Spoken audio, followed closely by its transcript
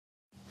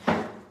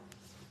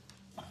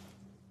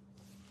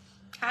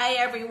Hi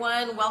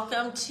everyone,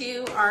 welcome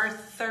to our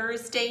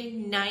Thursday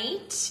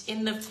night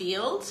in the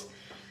field.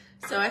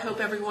 So I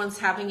hope everyone's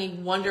having a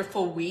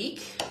wonderful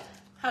week.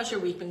 How's your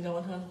week been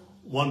going, hon?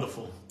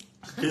 Wonderful.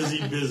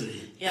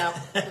 Busy. Yeah,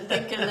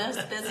 thank goodness,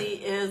 busy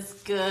is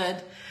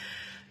good.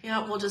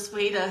 Yeah, we'll just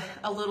wait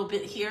a little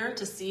bit here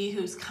to see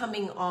who's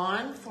coming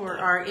on for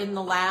our In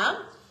the Lab.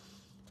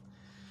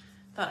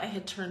 Thought I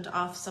had turned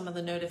off some of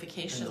the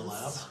notifications. In the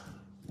lab?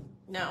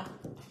 No,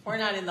 we're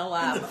not in the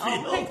lab. In the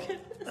Oh my field. goodness.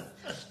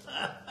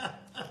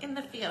 In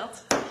the field.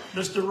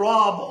 Mr.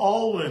 Rob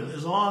Alwyn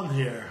is on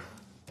here.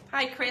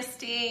 Hi,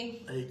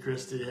 Christy. Hey,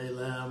 Christy. Hey,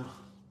 Lamb.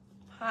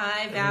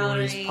 Hi,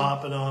 Valerie. Everybody's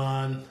popping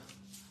on.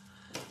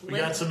 We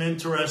got some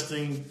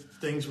interesting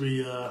things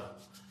we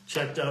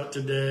checked out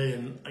today,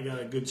 and I got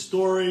a good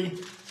story. And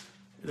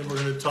then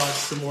we're going to talk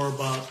some more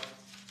about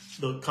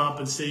the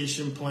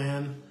compensation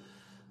plan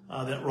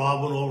that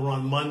Rob went over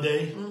on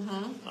Monday.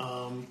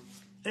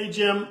 Hey,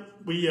 Jim,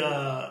 we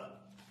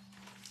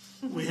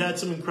had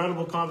some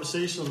incredible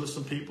conversations with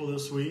some people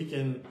this week,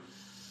 and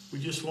we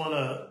just want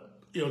to,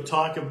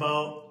 talk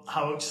about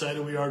how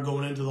excited we are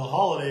going into the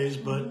holidays,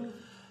 but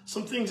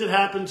some things that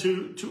happened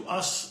to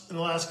us in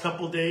the last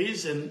couple of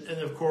days, and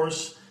of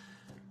course,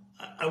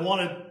 I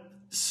want to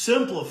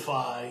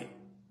simplify,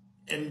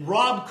 and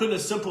Rob couldn't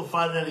have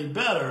simplified it any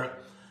better,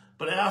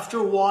 but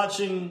after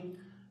watching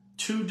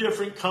two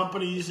different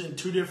companies and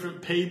two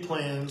different pay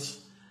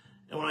plans,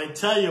 and when I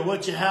tell you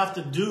what you have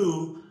to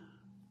do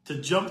to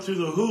jump through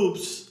the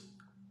hoops,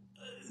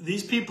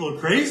 these people are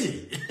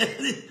crazy.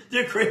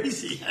 They're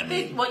crazy. I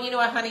mean, well, you know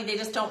what, honey? They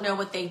just don't know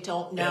what they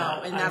don't know.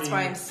 Yeah, and that's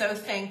why I'm so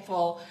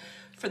thankful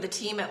for the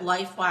team at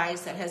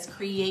LifeWise that has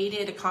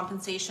created a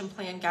compensation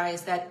plan,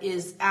 guys, that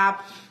is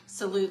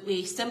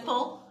absolutely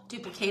simple,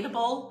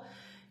 duplicatable,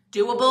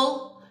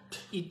 doable.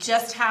 You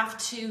just have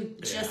to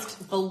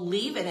just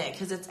believe in it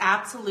because it's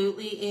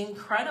absolutely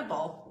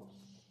incredible.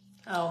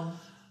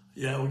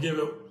 Yeah, we'll give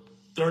it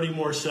 30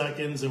 more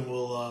seconds and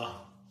we'll...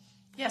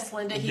 Yes,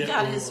 Linda, he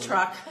got his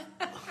truck.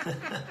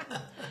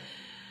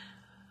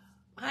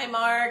 Hi,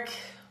 Mark.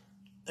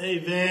 Hey,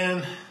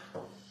 Van.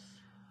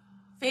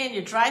 Van,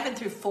 you're driving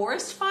through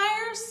forest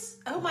fires?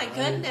 Oh, my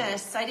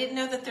goodness. I didn't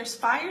know that there's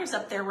fires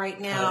up there right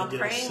now.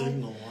 Get a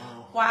signal.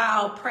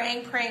 Wow,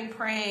 praying.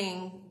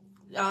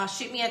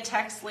 Shoot me a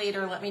text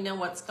later. Let me know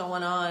what's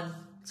going on.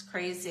 It's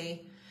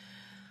crazy.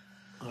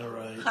 All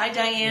right. Hi,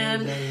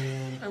 Diane. Hey,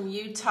 Diane. From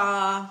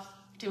Utah.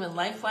 Doing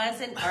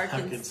LifeWise in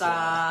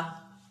Arkansas.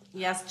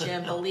 Yes,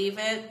 Jim, believe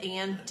it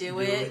and do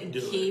it and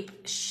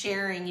keep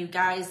sharing. You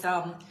guys,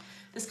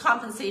 this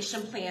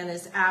compensation plan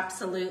is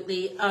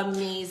absolutely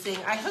amazing.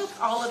 I hope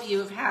all of you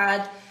have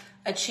had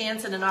a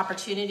chance and an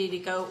opportunity to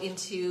go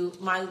into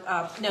my,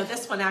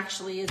 this one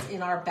actually is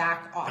in our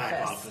back office.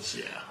 Back office,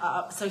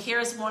 yeah. So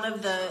here's one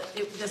of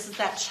this is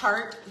that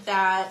chart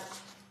that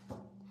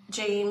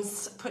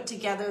James put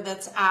together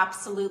that's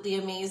absolutely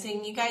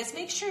amazing. You guys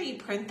make sure you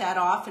print that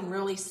off and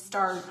really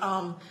start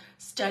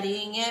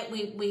studying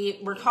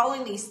it. We're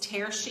calling these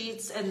tear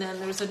sheets, and then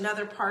there's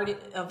another part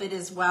of it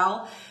as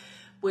well,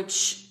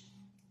 which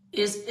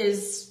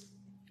is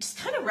just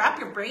kind of wrap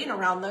your brain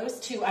around those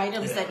two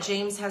items that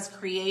James has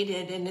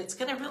created, and it's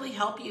going to really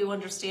help you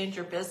understand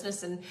your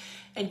business and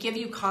give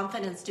you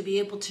confidence to be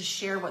able to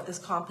share what this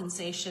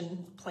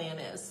compensation plan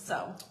is.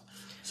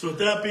 So with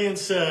that being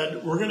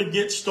said, we're going to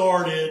get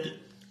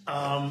started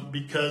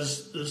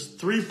because there's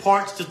 3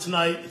 parts to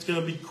tonight. It's going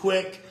to be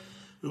quick.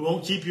 We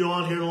won't keep you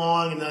on here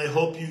long, and I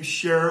hope you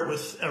share it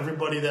with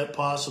everybody that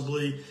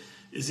possibly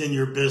is in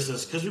your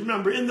business. Because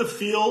remember, in the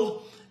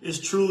field is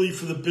truly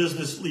for the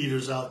business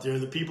leaders out there,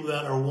 the people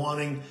that are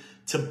wanting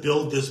to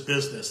build this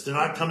business. They're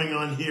not coming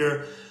on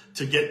here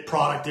to get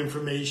product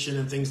information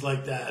and things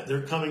like that.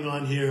 They're coming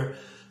on here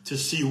to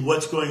see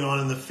what's going on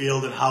in the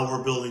field and how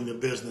we're building the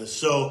business.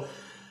 So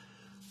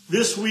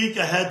this week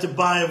I had to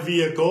buy a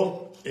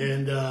vehicle,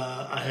 and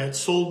I had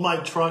sold my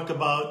truck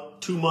about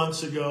 2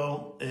 months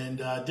ago and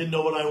didn't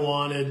know what I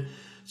wanted.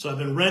 So I've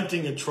been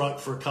renting a truck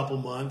for a couple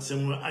months,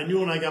 and I knew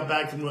when I got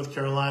back from North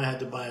Carolina I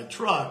had to buy a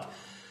truck.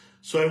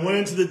 So I went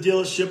into the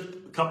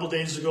dealership a couple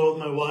days ago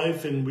with my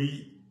wife, and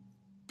we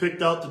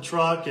picked out the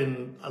truck,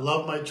 and I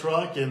love my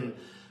truck, and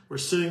we're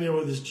sitting there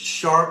with this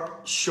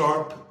sharp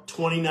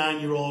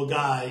 29-year-old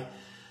guy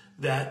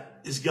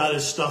that has got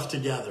his stuff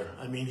together.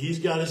 I mean, he's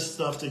got his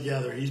stuff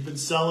together. He's been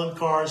selling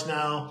cars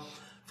now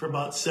for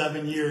about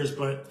 7 years,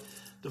 but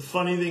the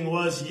funny thing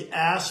was he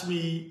asked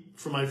me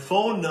for my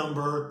phone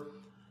number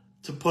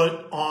to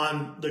put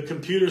on the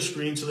computer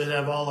screen so they'd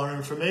have all our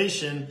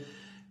information,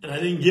 and I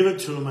didn't give it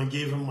to him. I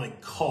gave him my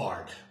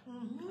card.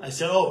 I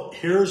said, oh,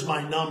 here's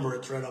my number.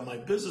 It's right on my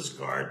business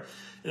card.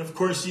 And of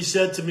course, he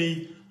said to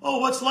me, oh,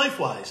 what's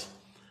LifeWise?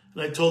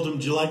 And I told him,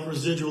 do you like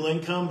residual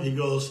income? He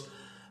goes,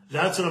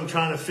 that's what I'm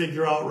trying to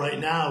figure out right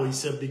now. He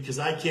said, because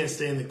I can't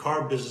stay in the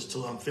car business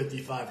till I'm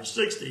 55 or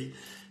 60.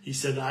 He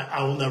said,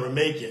 I will never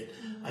make it.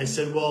 I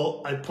said,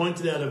 well, I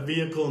pointed at a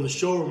vehicle in the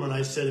showroom, and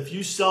I said, if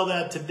you sell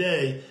that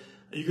today,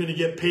 are you going to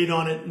get paid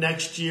on it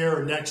next year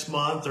or next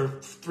month or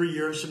 3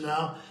 years from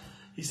now?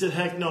 He said,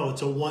 heck no,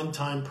 it's a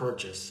one-time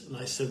purchase. And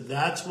I said,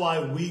 that's why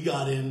we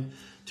got in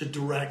to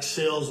direct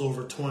sales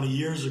over 20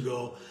 years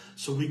ago,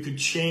 so we could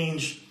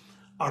change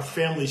our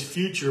family's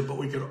future, but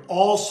we could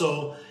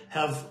also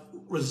have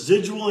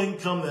residual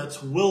income that's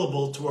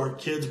willable to our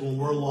kids when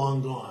we're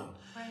long gone.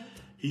 Right.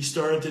 He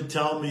started to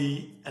tell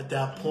me at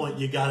that point,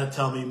 you got to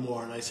tell me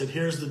more. And I said,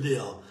 here's the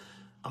deal.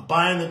 I'm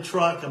buying the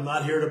truck. I'm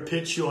not here to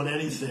pitch you on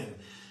anything.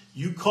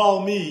 You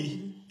call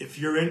me if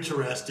you're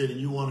interested and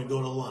you want to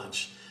go to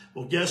lunch.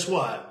 Well, guess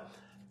what?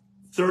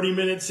 30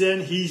 minutes in,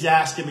 he's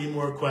asking me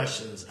more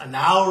questions. An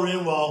hour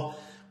in, while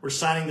we're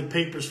signing the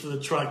papers for the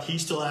truck,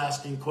 he's still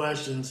asking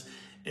questions.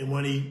 And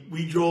when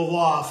we drove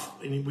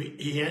off and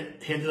he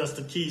handed us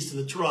the keys to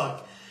the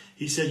truck,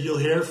 he said, you'll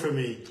hear from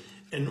me.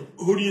 And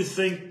who do you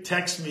think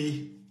texted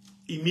me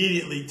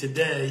immediately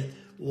today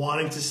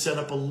wanting to set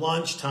up a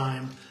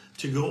lunchtime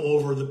to go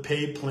over the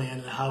pay plan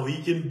and how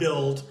he can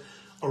build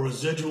a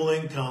residual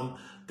income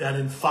that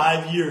in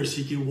 5 years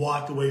he can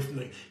walk away from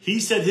it.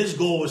 He said his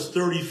goal was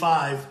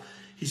 35.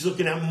 He's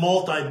looking at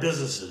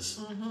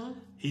multi-businesses. Mm-hmm.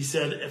 He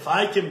said, if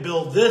I can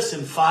build this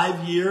in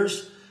 5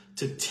 years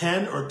to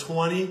 10 or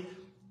 20,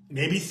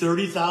 maybe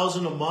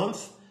 30,000 a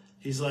month,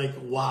 he's like,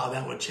 wow,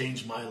 that would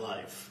change my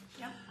life.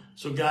 Yep.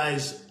 So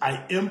guys,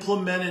 I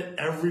implement it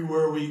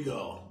everywhere we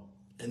go.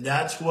 And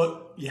that's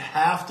what you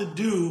have to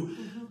do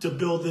to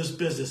build this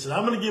business. And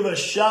I'm going to give a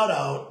shout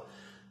out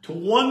to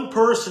one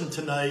person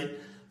tonight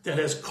that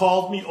has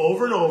called me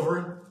over and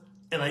over,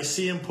 and I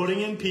see him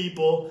putting in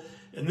people.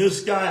 And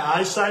this guy,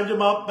 I signed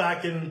him up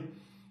back in,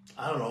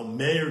 I don't know,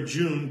 May or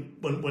June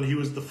when he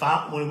was the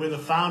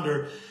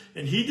founder.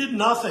 And he did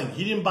nothing.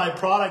 He didn't buy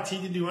product. He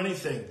didn't do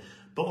anything.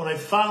 But when I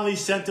finally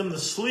sent him to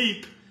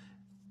sleep,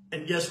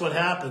 and guess what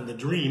happened? The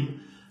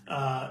dream.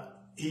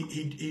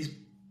 He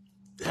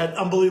had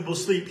unbelievable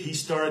sleep. He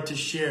started to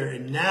share.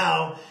 And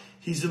now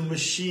he's a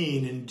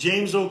machine. And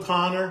James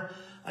O'Connor,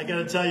 I got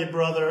to tell you,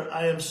 brother,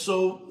 I am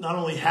so not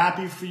only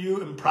happy for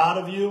you and proud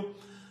of you,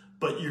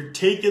 but you're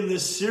taking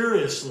this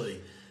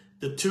seriously.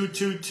 The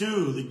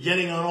 222, the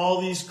getting on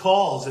all these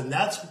calls. And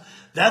that's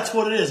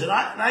what it is. And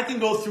I can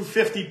go through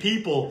 50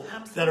 people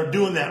that are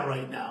doing that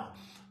right now.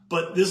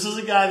 But this is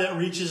a guy that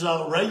reaches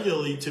out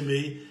regularly to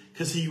me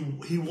because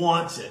he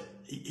wants it.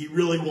 He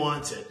really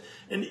wants it.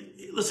 And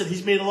listen,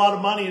 he's made a lot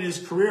of money in his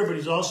career, but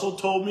he's also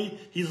told me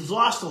he's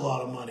lost a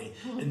lot of money.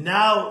 And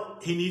now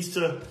he needs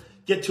to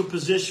get to a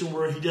position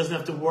where he doesn't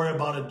have to worry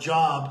about a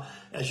job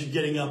as you're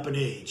getting up in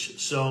age.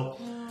 So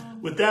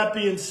with that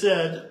being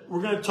said,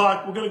 we're going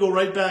to go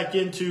right back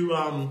into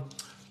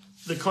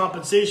the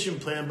compensation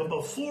plan. But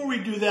before we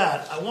do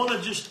that, I want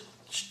to just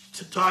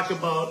to talk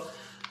about,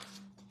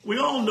 we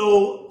all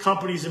know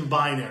companies in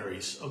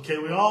binaries, okay?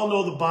 We all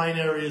know the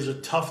binary is a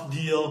tough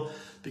deal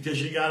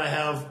because you got to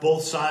have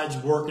both sides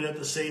working at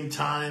the same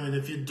time. And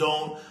if you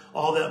don't,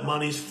 all that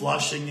money's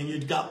flushing and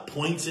you've got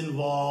points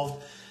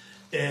involved.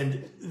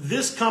 And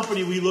this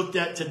company we looked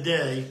at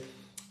today,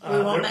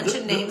 we won't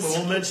mention names. We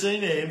won't mention any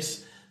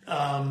names.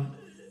 I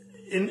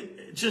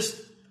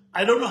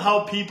don't know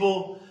how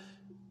people,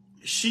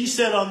 she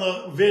said on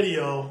the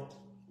video,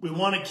 we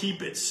want to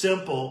keep it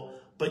simple,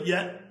 but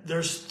yet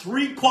there's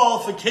 3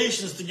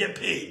 qualifications to get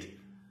paid.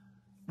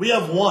 We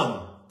have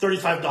one,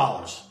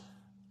 $35.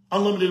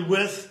 Unlimited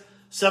width,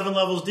 7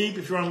 levels deep.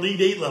 If you're on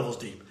lead, 8 levels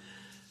deep.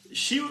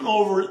 She went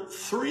over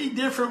 3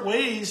 different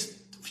ways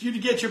for you to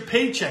get your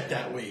paycheck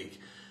that week.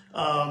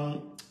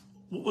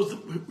 What was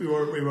we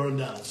wrote them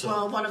down. So,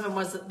 well, one of them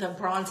was the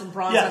bronze and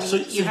bronze. Yeah,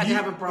 I mean, you had to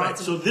have a bronze. Right,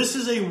 so this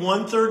is a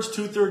 1/3,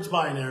 2/3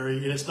 binary,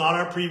 and it's not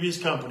our previous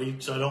company,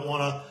 so I don't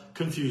want to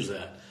confuse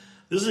that.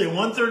 This is a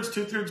 1/3,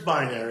 2/3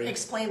 binary.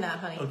 Explain that,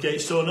 honey. Okay,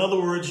 so in other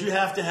words, you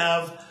have to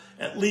have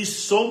at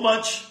least so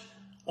much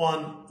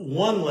on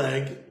one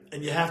leg,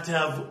 and you have to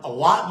have a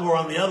lot more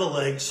on the other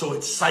leg, so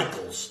it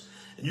cycles,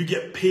 and you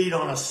get paid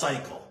on a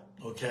cycle.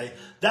 Okay,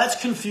 that's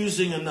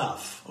confusing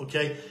enough.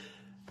 Okay.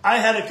 I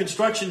had a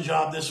construction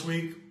job this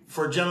week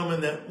for a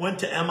gentleman that went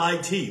to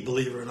MIT,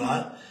 believe it or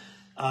not.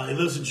 He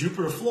lives in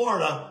Jupiter,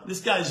 Florida. This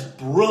guy's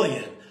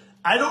brilliant.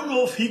 I don't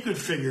know if he could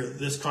figure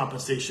this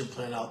compensation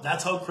plan out.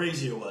 That's how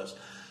crazy it was.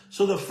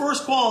 So the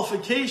first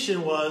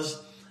qualification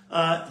was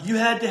you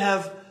had to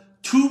have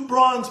 2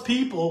 bronze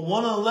people,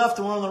 one on the left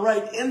and one on the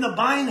right, in the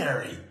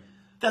binary.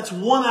 That's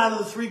 1 out of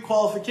the 3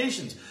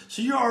 qualifications.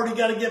 So you already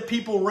got to get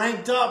people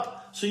ranked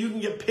up so you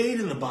can get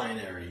paid in the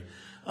binary.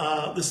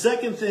 The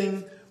second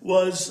thing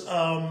was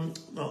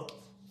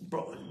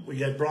we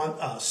had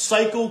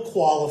cycle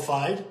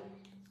qualified.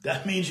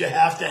 That means you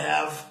have to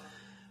have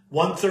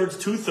 1/3,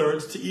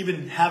 2/3 to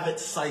even have it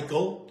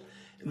cycle.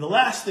 And the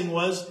last thing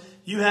was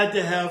you had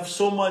to have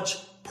so much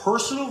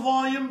personal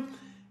volume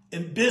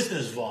and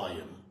business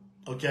volume.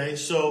 Okay,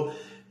 so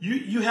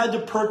you had to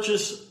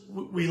purchase.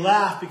 We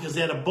laugh because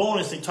they had a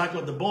bonus. They talked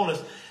about the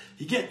bonus.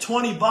 You get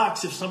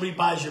 $20 if somebody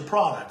buys your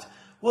product.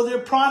 Well, their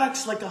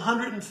product's like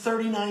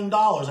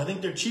 $139. I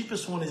think their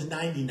cheapest one is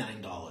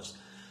 $99.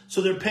 So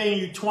they're paying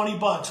you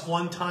 $20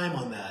 one time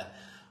on that.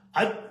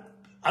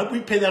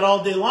 We'd pay that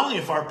all day long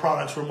if our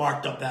products were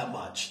marked up that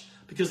much.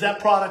 because that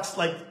product's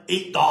like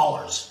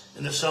 $8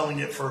 and they're selling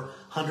it for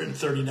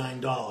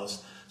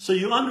 $139. So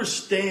you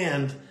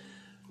understand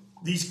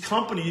these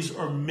companies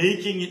are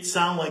making it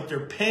sound like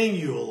they're paying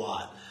you a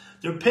lot.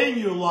 They're paying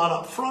you a lot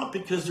up front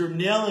because they're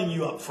nailing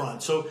you up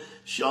front. So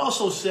she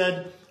also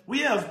said, we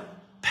have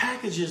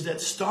packages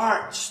that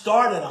start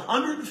at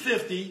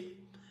 $150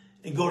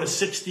 and go to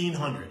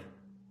 $1,600.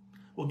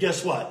 Well,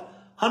 guess what?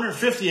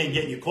 150 ain't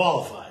getting you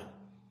qualified.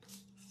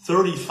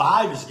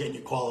 35 is getting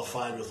you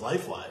qualified with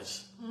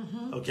LifeWise.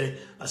 Mm-hmm. Okay,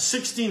 a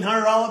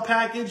 $1,600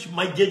 package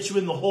might get you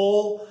in the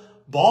whole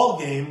ball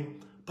game,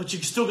 but you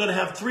still got to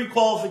have 3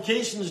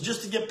 qualifications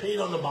just to get paid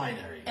on the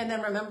binary. And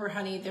then remember,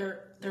 honey,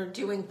 they're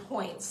doing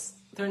points.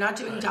 They're not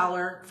doing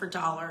dollar for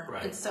dollar.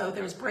 Right. And so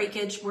there's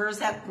breakage. Where's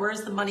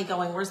the money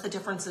going? Where's the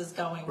differences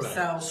going?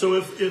 Right. So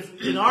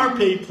if in our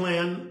pay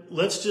plan,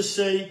 let's just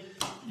say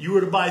you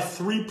were to buy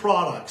 3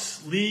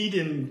 products, Lead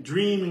and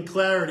Dream and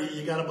Clarity,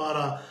 you got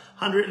about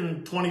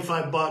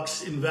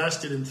 $125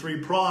 invested in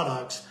 3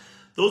 products.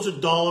 Those are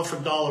dollar for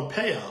dollar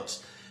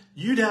payouts.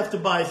 You'd have to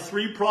buy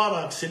 3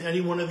 products in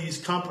any one of these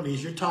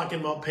companies. You're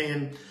talking about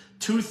paying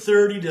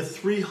 $230 to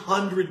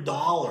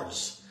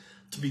 $300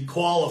 to be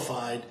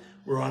qualified.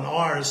 Where on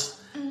ours,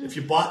 if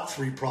you bought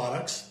 3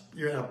 products,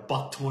 you're at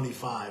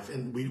 $125,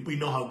 and we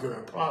know how good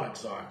our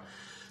products are.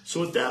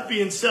 So with that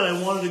being said,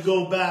 I wanted to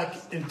go back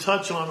and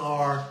touch on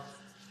our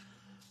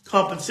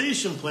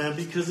compensation plan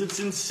because it's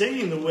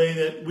insane the way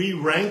that we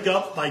rank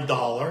up by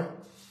dollar.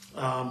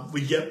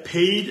 We get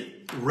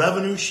paid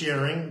revenue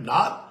sharing,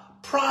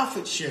 not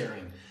profit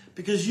sharing,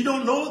 because you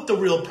don't know what the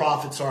real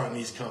profits are in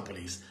these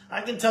companies. I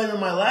can tell you in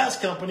my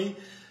last company,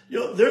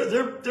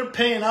 they're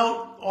paying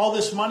out all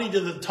this money to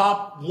the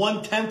top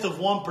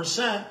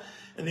 1/10%,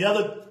 and the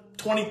other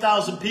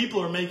 20,000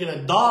 people are making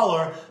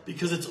 $1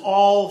 because it's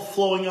all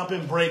flowing up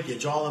in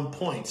breakage, all in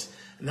points,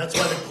 and that's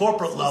why the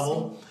corporate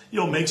level,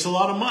 makes a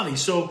lot of money.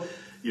 So,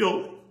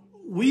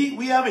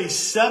 we have a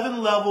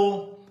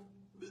 7-level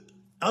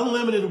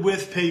unlimited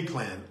with pay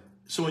plan.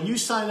 So when you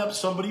sign up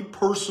somebody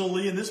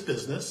personally in this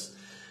business,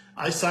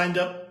 I signed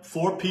up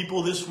 4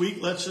 people this week,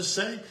 let's just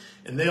say,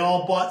 and they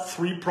all bought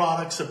 3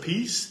 products a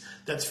piece.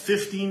 That's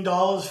 $15,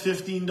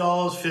 $15,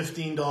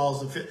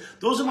 $15.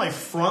 Those are my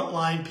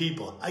frontline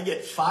people. I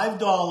get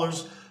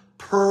 $5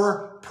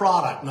 per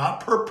product, not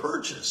per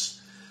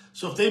purchase.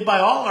 So if they buy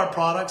all our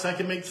products, I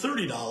can make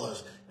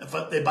 $30.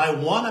 If they buy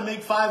 1, I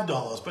make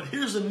 $5. But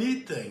here's the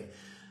neat thing.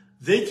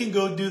 They can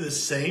go do the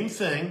same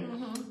thing.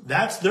 Mm-hmm.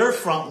 That's their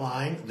front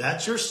line.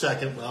 That's your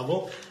second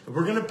level. And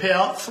we're going to pay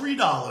out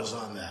 $3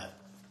 on that.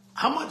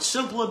 How much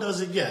simpler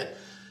does it get?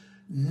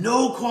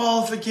 No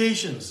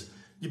qualifications.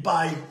 You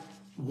buy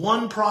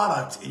 1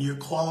 product and you're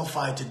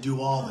qualified to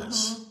do all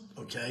this.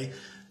 Mm-hmm. Okay?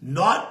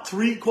 Not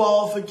 3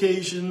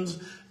 qualifications,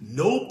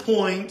 no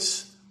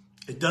points.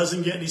 It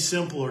doesn't get any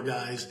simpler,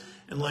 guys.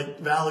 And like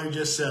Valerie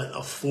just said,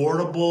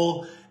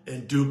 affordable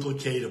and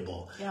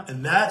duplicatable. Yep.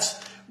 And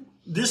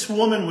this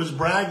woman was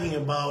bragging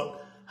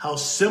about how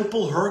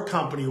simple her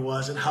company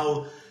was and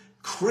how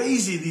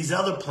crazy these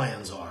other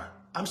plans are.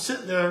 I'm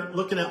sitting there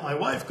looking at my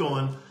wife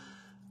going,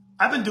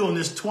 I've been doing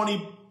this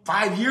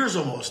 25 years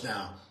almost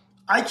now.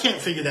 I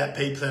can't figure that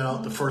pay plan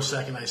out the first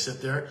second I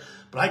sit there.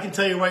 But I can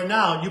tell you right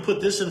now, you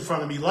put this in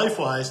front of me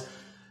LifeWise,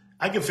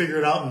 I can figure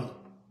it out in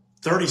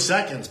 30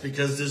 seconds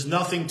because there's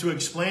nothing to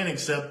explain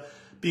except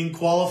being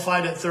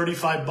qualified at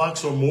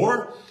 $35 or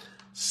more,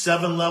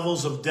 7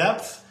 levels of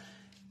depth,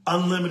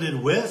 unlimited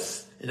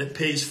width, and it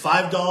pays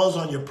 $5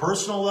 on your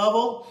personal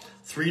level,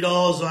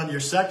 $3 on your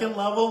second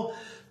level,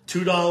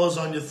 $2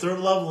 on your third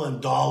level,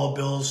 and dollar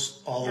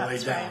bills all the way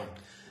down. Right.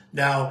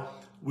 Now,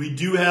 we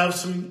do have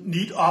some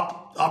neat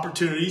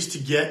opportunities to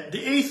get the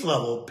 8th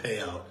level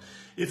payout.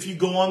 If you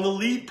go on the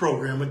LEAD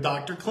program with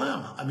Dr.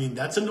 Clem, I mean,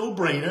 that's a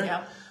no-brainer.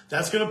 Yep.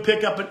 That's going to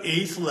pick up an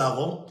 8th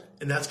level,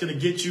 and that's going to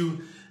get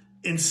you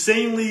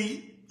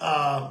insanely,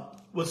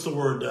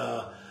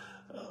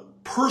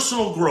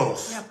 personal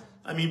growth. Yep.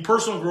 I mean,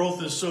 personal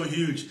growth is so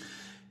huge.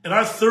 In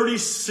our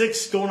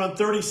 36, going on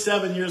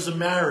 37 years of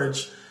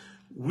marriage,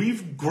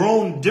 we've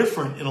grown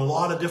different in a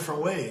lot of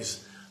different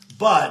ways.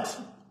 But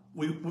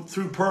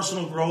through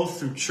personal growth,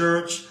 through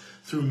church,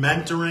 through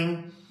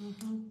mentoring,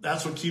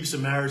 that's what keeps a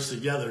marriage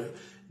together.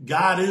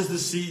 God is the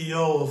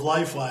CEO of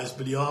LifeWise,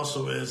 but he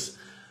also is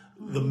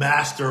the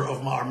master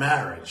of our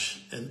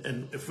marriage.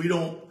 And if we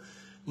don't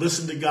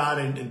listen to God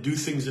and do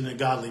things in a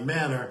godly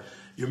manner,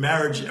 your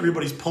marriage,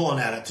 everybody's pulling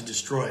at it to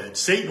destroy it.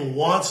 Satan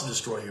wants to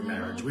destroy your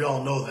marriage. We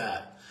all know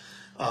that.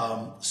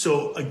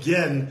 So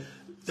again,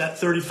 that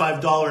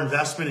 $35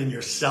 investment in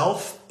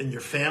yourself and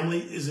your family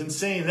is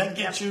insane. That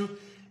gets you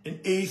an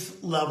 8th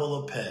level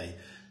of pay.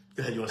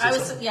 Go ahead, you want to say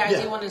something?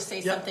 I do want to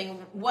say something.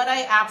 What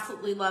I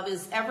absolutely love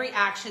is every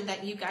action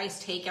that you guys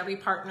take, every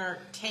partner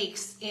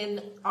takes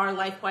in our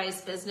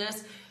LifeWise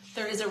business,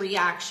 there is a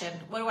reaction.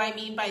 What do I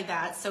mean by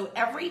that? So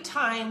every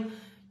time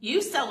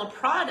you sell a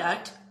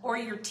product or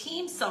your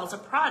team sells a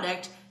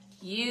product,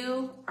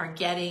 you are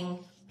getting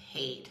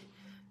paid.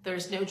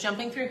 There's no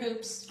jumping through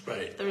hoops.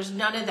 Right. There's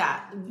none of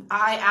that.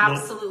 I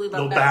absolutely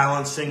love no that.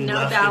 Balancing no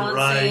left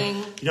balancing. and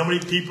right. You know how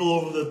many people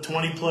over the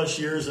 20 plus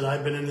years that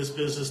I've been in this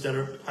business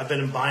I've been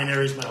in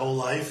binaries my whole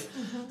life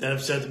that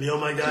have said to me, oh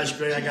my gosh,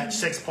 Greg, I got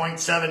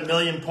 6.7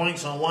 million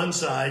points on one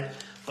side,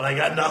 but I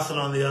got nothing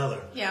on the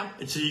other. Yeah.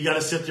 And so you got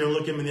to sit there and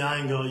look him in the eye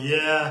and go,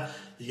 yeah,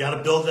 you got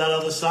to build that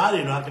other side or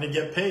you're not going to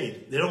get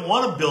paid. They don't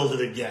want to build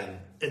it again.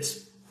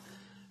 It's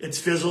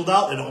fizzled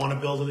out. They don't want to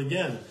build it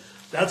again.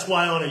 That's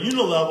why on a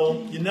unit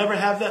level, you never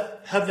have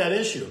that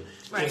issue.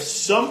 Right. If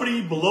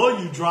somebody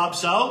below you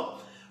drops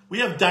out, we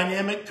have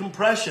dynamic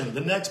compression.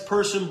 The next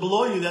person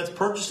below you that's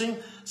purchasing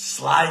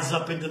slides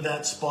up into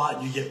that spot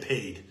and you get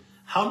paid.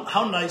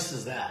 How nice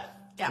is that?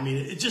 Yeah. I mean,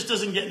 it just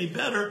doesn't get any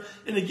better.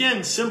 And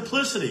again,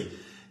 simplicity.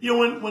 You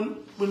know,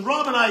 when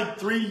Rob and I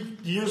 4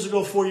 years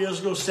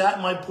ago, sat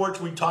in my porch,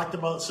 we talked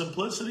about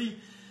simplicity.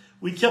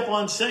 We kept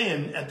on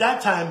saying, at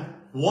that time,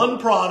 one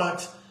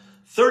product,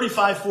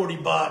 $35,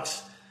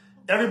 $40.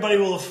 Everybody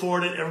will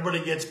afford it.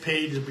 Everybody gets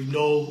paid. There'll be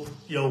no,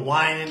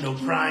 whining, no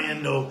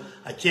crying, no,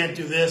 I can't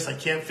do this. I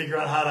can't figure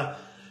out how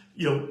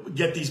to,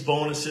 get these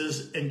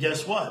bonuses. And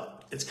guess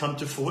what? It's come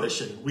to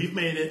fruition. We've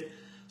made it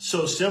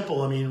so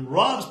simple. I mean,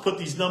 Rob's put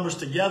these numbers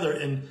together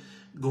and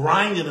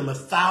grinded them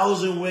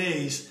 1,000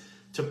 ways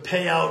to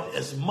pay out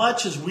as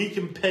much as we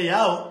can pay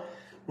out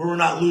where we're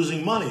not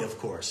losing money, of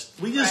course.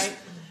 We just, right.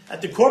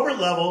 At the corporate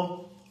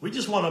level, we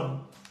just want to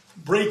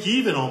break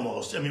even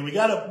almost. I mean, we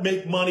got to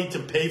make money to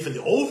pay for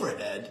the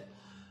overhead.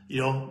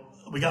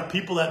 We got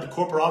people at the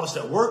corporate office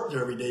that work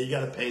there every day. You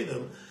got to pay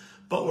them.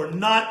 But we're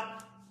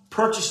not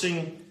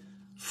purchasing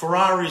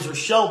Ferraris or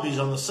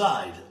Shelbys on the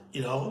side,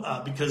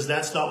 because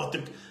that's not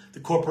what the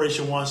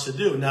corporation wants to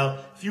do. Now,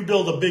 if you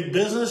build a big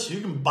business, you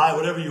can buy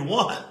whatever you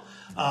want.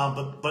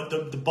 But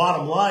the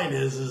bottom line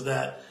is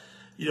that,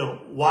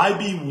 why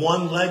be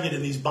one-legged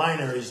in these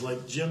binaries,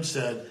 like Jim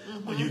said,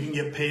 when you can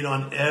get paid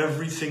on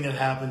everything that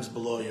happens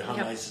below you? How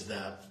nice is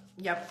that?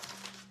 Yep.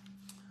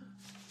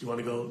 You want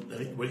to go?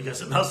 What, you got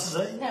something else to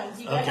say? No,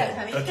 you go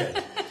ahead, honey.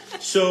 Okay.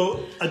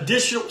 So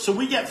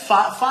we get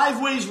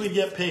five ways we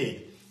get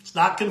paid. It's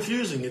not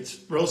confusing. It's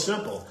real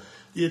simple.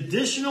 The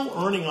additional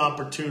earning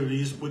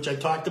opportunities, which I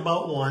talked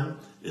about, one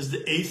is the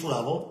 8th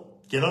level.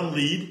 Get on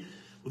lead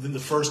within the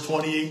first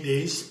 28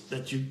 days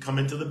that you come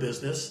into the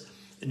business,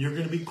 and you're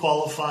going to be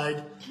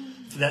qualified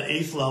for that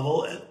 8th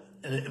level.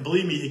 And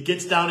believe me, it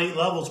gets down 8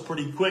 levels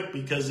pretty quick,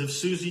 because if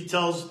Susie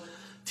tells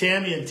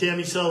Tammy and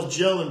Tammy sells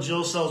Jill and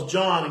Jill sells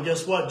John, and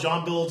guess what?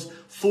 John builds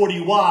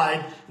 40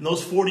 wide, and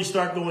those 40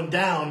 start going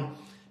down,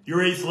 your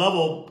 8th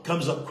level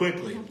comes up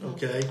quickly,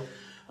 okay?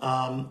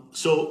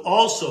 So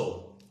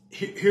also,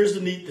 here's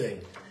the neat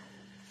thing.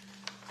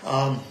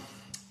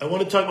 I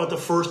want to talk about the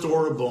first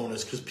order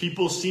bonus, because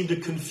people seem to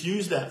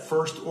confuse that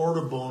first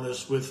order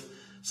bonus with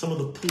some of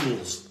the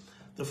pools.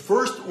 The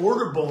first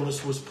order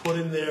bonus was put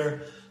in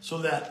there so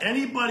that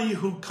anybody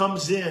who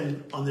comes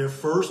in on their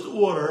first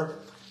order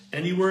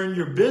anywhere in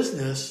your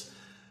business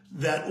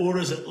that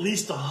orders at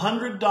least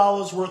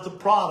 $100 worth of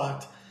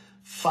product,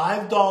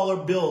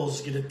 $5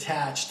 bills get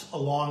attached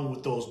along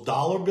with those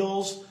dollar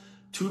bills,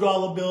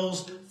 $2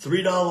 bills,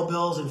 $3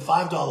 bills, and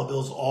 $5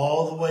 bills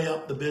all the way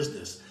up the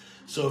business.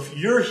 So if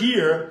you're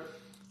here,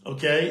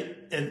 okay,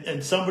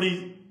 and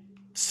somebody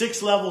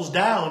 6 levels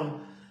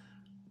down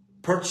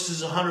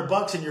purchases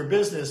 $100 in your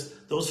business,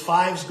 those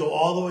 5s go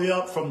all the way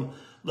up from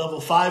level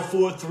 5,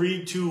 4,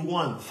 3, 2,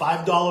 1.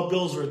 $5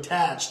 bills are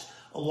attached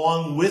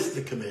along with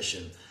the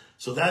commission.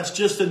 So that's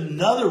just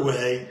another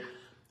way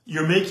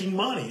you're making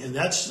money. And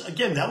that's,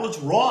 again, that was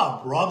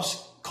Rob.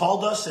 Rob's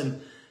called us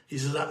and he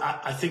says,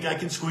 I think I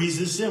can squeeze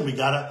this in. We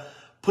got to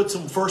put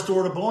some first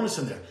order bonus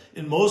in there.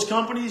 In most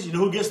companies, you know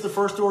who gets the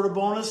first order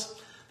bonus?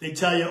 They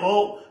tell you,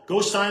 oh,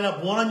 go sign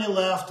up, one on your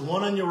left,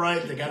 one on your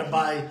right. They got to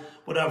buy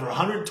whatever,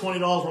 $120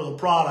 worth of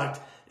product,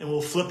 and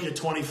we'll flip you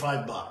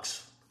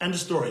 $25. End of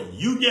story.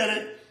 You get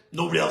it.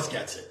 Nobody else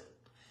gets it.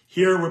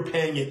 Here, we're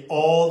paying it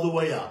all the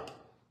way up.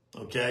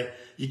 Okay?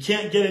 You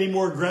can't get any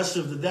more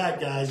aggressive than that,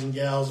 guys and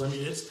gals. I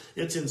mean,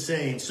 it's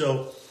insane.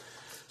 So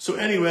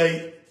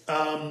anyway,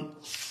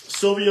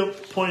 Silvia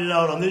pointed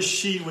out on this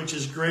sheet, which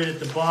is great at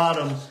the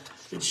bottom,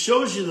 it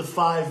shows you the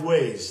 5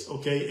 ways.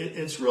 Okay?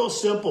 It's real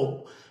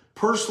simple.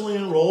 Personally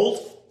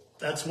enrolled,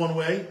 that's one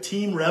way.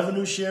 Team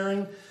revenue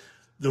sharing,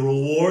 the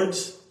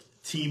rewards,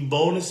 team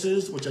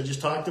bonuses, which I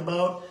just talked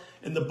about,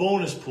 and the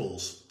bonus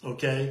pools,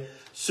 okay?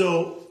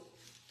 So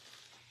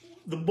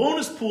the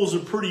bonus pools are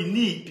pretty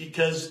neat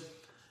because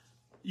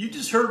you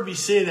just heard me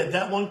say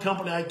that one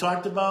company I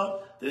talked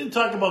about, they didn't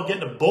talk about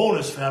getting a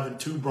bonus for having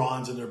 2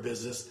 bronze in their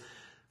business.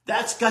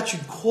 That's got you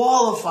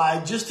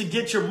qualified just to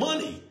get your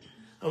money,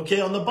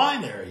 okay, on the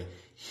binary.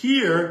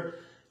 Here,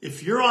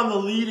 if you're on the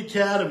Lead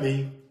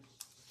Academy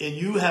and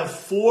you have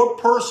 4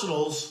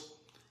 personals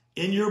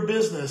in your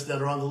business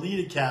that are on the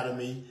Lead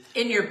Academy.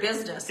 In your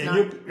business,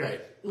 right.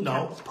 Okay.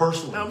 No,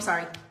 personally. Oh, I'm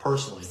sorry.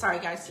 Personally. Sorry,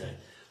 guys. Okay.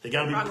 They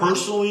got to be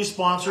personally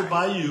sponsored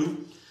by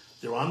you.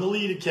 They're on the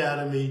Lead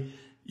Academy.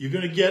 You're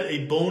going to get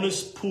a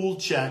bonus pool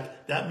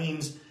check. That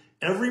means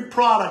every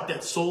product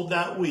that's sold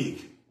that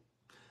week,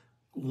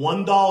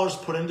 $1 is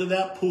put into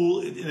that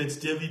pool, and it's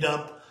divvied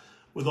up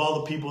with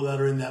all the people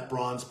that are in that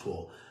bronze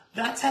pool.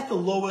 That's at the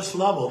lowest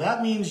level.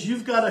 That means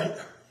you've got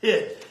to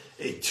hit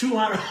a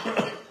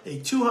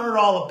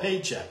 $200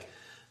 paycheck,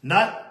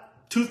 not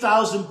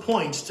 2,000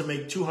 points to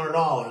make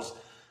 $200,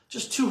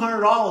 just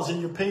 $200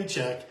 in your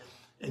paycheck,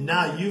 and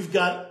now you've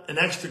got an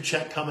extra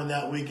check coming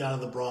that week out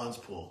of the bronze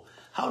pool.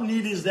 How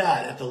neat is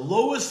that? At the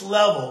lowest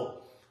level,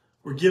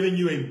 we're giving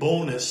you a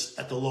bonus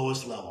at the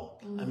lowest level.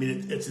 I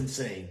mean, it's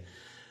insane.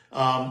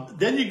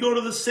 Then you go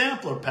to the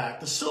sampler pack,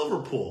 the silver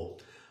pool.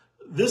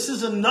 This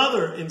is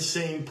another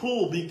insane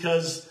pool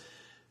because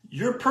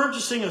you're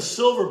purchasing a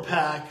silver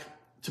pack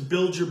to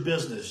build your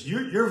business.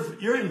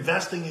 You're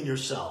investing in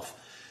yourself.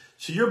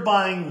 So you're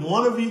buying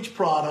one of each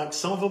product,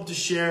 some of them to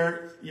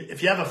share.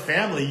 If you have a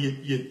family,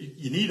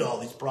 you need all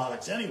these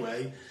products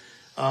anyway.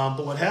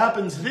 But what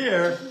happens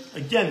there,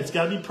 again, it's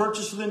got to be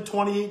purchased within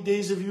 28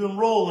 days of you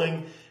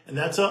enrolling, and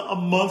that's a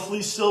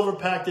monthly silver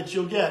pack that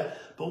you'll get.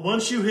 But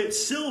once you hit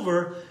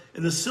silver,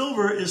 and the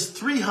silver is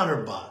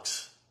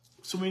 $300.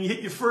 So when you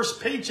hit your first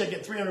paycheck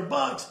at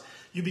 $300,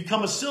 you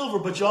become a silver,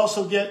 but you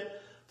also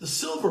get the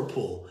silver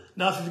pool.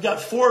 Now, if you've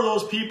got 4 of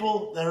those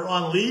people that are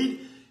on lead,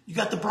 you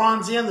got the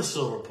bronze and the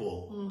silver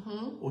pool.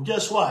 Well,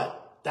 guess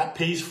what? That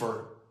pays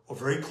for, or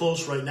very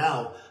close right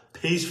now,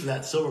 pays for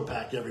that silver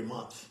pack every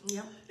month.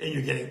 Yep. And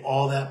you're getting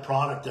all that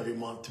product every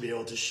month to be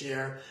able to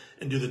share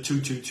and do the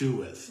 222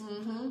 with.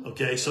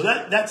 Okay, so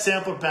that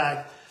sampler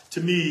pack,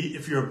 to me,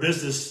 if you're a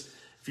business,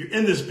 if you're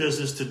in this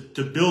business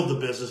to build the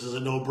business, is a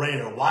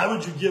no-brainer. Why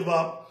would you give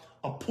up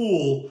a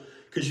pool?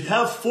 Because you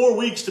have 4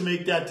 weeks to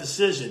make that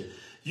decision.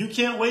 You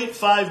can't wait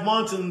 5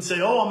 months and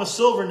say, oh, I'm a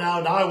silver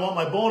now I want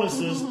my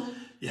bonuses.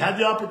 You had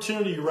the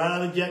opportunity right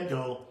out of the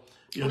get-go.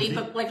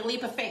 Like a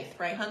leap of faith,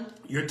 right, hun?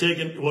 You're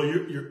taking, well,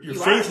 your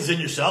faith is in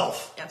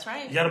yourself. That's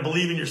right. You got to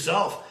believe in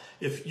yourself.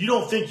 If you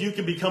don't think you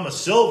can become a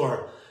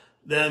silver,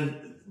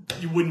 then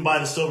you wouldn't buy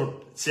the silver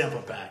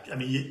sample pack. I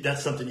mean,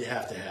 that's something you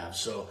have to have.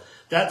 So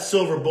that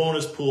silver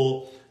bonus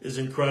pool is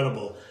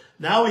incredible.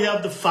 Now we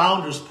have the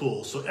founders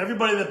pool. So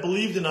everybody that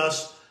believed in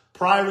us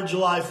prior to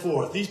July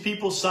 4th, these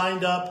people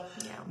signed up,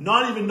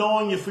 not even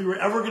knowing if we were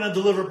ever going to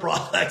deliver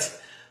products.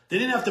 They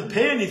didn't have to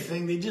pay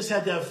anything. They just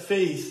had to have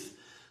faith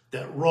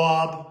that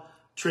Rob,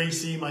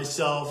 Tracy,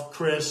 myself,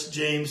 Chris,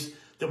 James,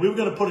 that we were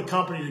going to put a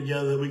company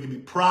together that we could be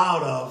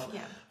proud of,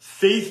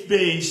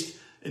 faith-based,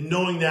 and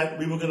knowing that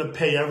we were going to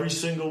pay every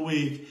single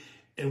week.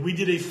 And we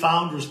did a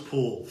founders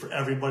pool for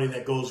everybody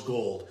that goes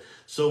gold.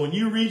 So when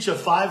you reach a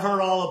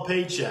 $500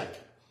 paycheck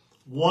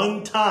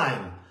one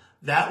time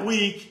that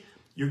week,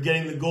 you're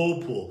getting the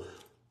gold pool.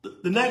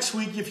 The next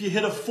week, if you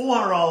hit a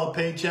 $400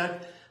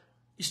 paycheck,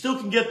 you still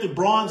can get the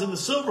bronze and the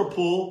silver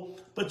pool,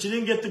 but you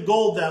didn't get the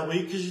gold that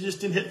week because you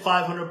just didn't hit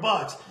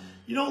 $500.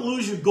 You don't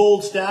lose your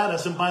gold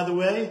status. And by the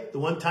way, the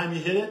one time you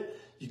hit it,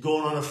 you're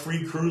going on a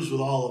free cruise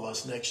with all of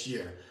us next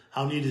year.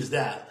 How neat is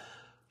that?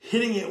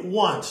 Hitting it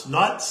once,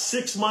 not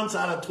 6 months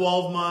out of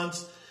 12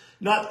 months,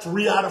 not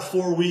 3 out of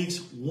 4 weeks,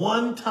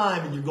 one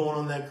time, and you're going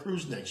on that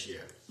cruise next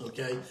year.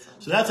 Okay?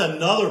 So that's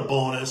another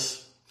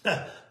bonus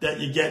that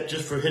you get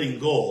just for hitting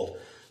gold.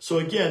 So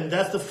again,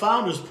 that's the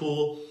founders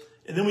pool.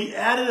 And then we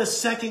added a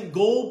second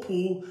gold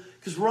pool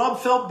because Rob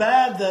felt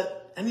bad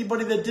that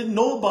anybody that didn't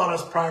know about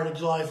us prior to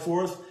July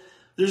 4th,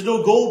 there's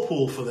no gold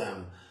pool for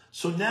them.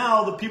 So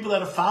now the people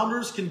that are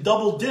founders can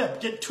double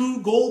dip, get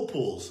 2 gold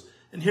pools.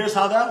 And here's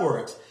how that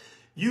works.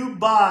 You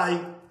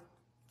buy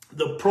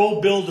the Pro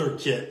Builder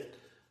Kit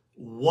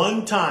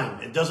one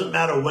time. It doesn't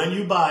matter when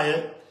you buy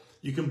it.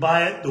 You can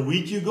buy it the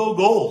week you go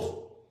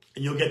gold,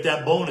 and you'll get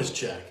that bonus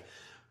check.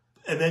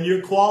 And then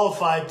you're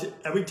qualified to,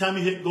 every time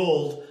you hit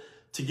gold,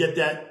 to get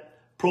that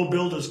Pro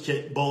Builders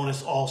Kit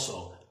bonus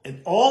also.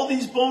 And all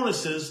these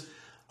bonuses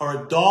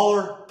are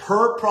 $1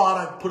 per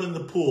product put in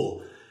the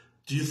pool.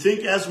 Do you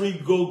think as we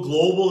go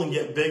global and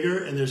get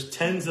bigger and there's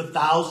tens of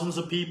thousands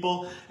of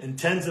people and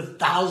tens of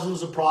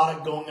thousands of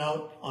product going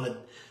out on a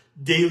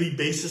daily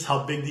basis,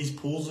 how big these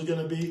pools are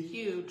going to be?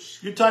 Huge.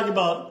 You're talking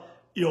about,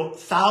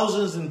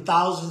 thousands and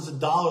thousands of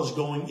dollars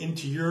going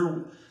into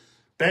your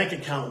bank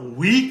account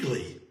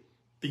weekly,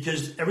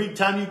 because every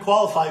time you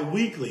qualify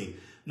weekly,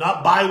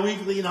 not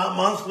bi-weekly, not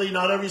monthly,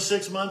 not every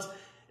 6 months,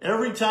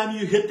 every time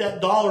you hit that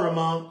dollar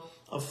amount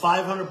of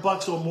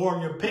 $500 or more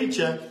in your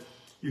paycheck,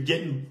 you're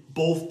getting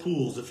both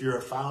pools if you're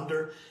a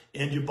founder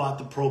and you bought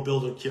the Pro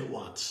Builder Kit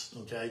once,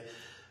 okay?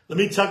 Let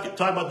me talk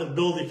about the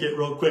Builder Kit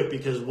real quick,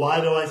 because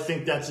why do I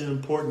think that's an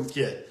important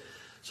kit?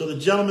 So the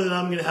gentleman that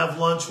I'm going to have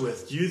lunch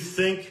with, do you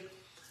think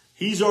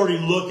he's already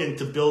looking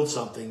to build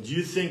something? Do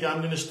you think I'm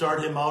going to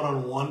start him out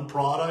on one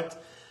product?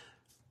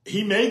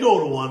 He may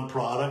go to one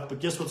product, but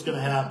guess what's going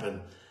to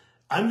happen?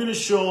 I'm going to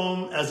show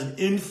him as an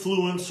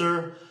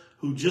influencer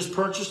who just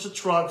purchased a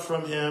truck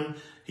from him.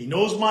 He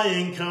knows my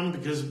income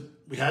because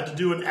we had to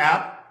do an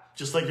app,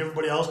 just like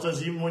everybody else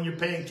does. Even when you're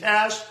paying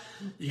cash,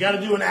 you got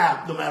to do an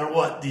app no matter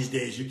what these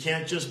days. You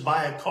can't just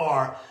buy a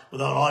car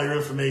without all your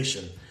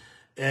information.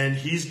 And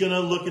he's going to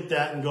look at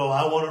that and go,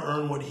 I want to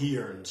earn what he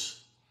earns.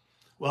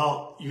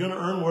 Well, you're going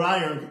to earn what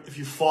I earn if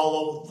you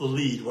follow the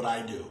lead, what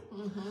I do.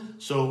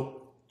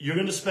 So you're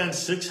going to spend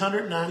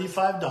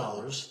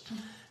 $695,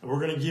 and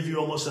we're going to give you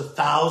almost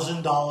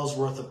 $1,000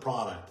 worth of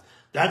product.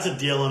 That's a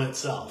deal in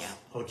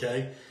itself,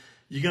 okay?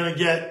 You're going to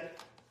get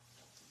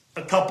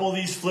a couple of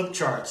these flip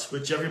charts,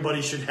 which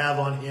everybody should have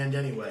on hand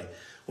anyway.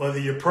 Whether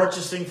you're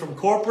purchasing from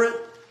corporate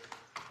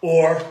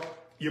or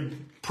you're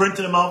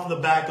printing them out from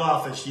the back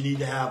office, you need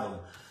to have them.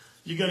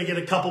 You're going to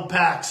get a couple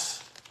packs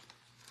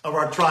of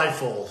our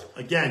trifold.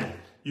 Again,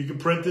 you can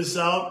print this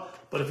out,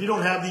 but if you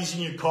don't have these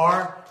in your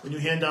car when you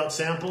hand out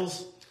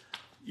samples,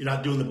 you're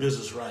not doing the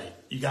business right.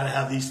 You got to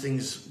have these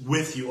things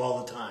with you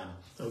all the time,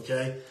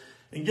 okay?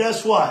 And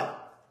guess what?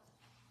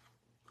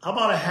 How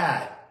about a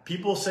hat?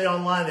 People say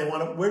online they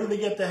want to, where do they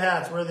get the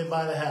hats? Where do they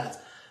buy the hats?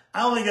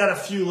 I only got a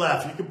few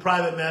left. You can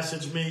private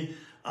message me.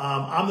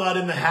 I'm not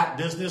in the hat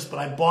business, but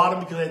I bought them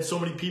because I had so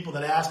many people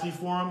that asked me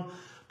for them.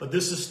 But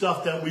this is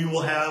stuff that we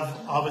will have,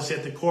 obviously,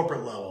 at the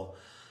corporate level.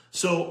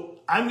 So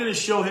I'm going to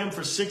show him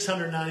for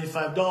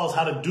 $695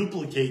 how to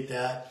duplicate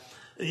that.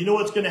 And you know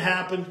what's going to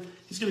happen?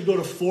 He's going to go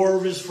to 4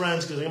 of his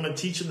friends because I'm going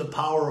to teach him the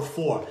power of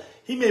 4.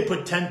 He may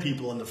put 10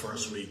 people in the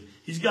first week.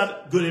 He's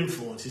got good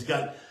influence. He's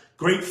got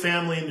great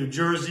family in New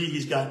Jersey.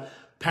 He's got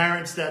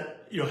parents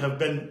that have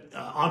been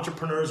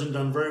entrepreneurs and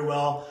done very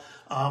well.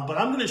 But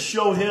I'm going to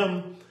show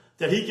him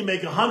that he can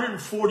make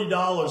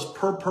 $140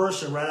 per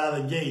person right out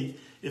of the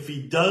gate if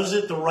he does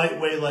it the right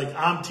way, like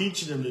I'm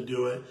teaching him to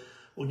do it.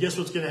 Well, guess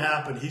what's going to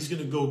happen? He's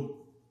going to go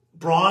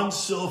bronze,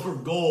 silver,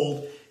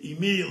 gold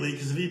immediately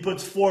because if he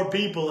puts 4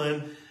 people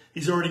in,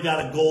 he's already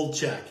got a gold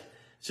check.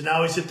 So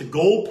now he's hit the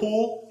gold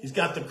pool. He's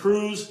got the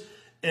cruise.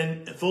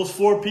 And if those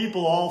 4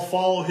 people all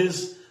follow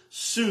his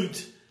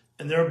suit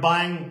and they're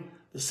buying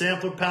the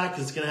sampler pack,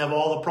 it's going to have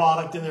all the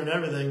product in there and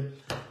everything,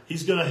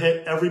 he's going to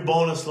hit every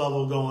bonus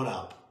level going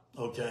up,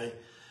 okay?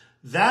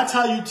 That's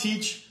how you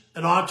teach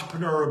an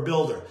entrepreneur or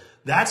builder.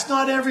 That's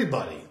not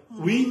everybody.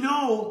 We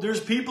know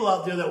there's people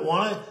out there that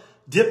want to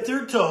dip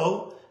their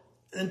toe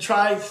and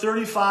try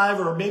 35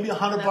 or maybe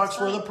 $100 worth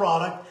of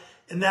product,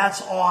 and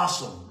that's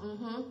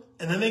awesome.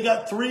 And then they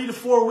got 3 to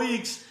 4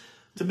 weeks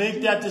to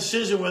make that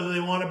decision whether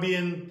they want to be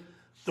in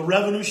the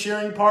revenue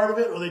sharing part of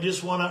it or they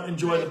just want to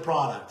enjoy the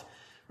product.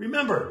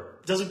 Remember,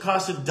 it doesn't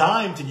cost a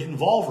dime to get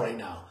involved right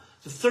now.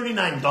 The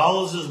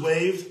 $39 is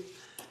waived.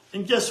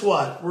 And guess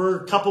what?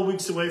 We're a couple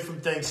weeks away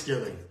from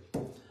Thanksgiving.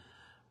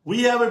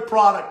 We have a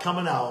product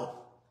coming out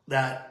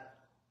that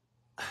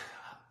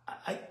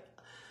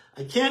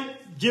I can't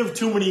give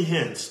too many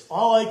hints.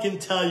 All I can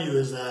tell you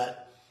is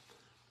that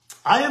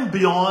I am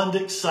beyond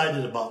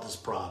excited about this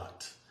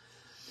product.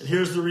 And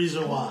here's the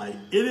reason why.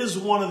 It is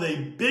one of the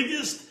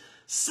biggest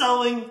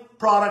selling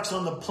products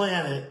on the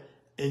planet,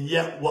 and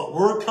yet what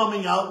we're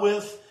coming out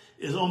with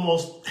is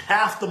almost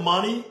half the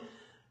money,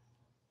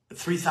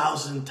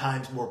 3,000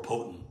 times more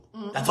potent.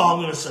 That's all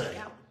I'm going to say.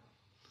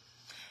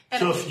 Yeah.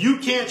 So if you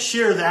can't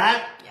share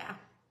that,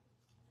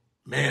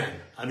 man,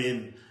 I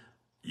mean,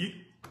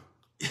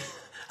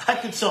 I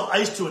could sell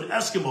ice to an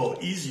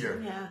Eskimo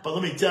easier. Yeah. But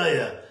let me tell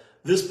you,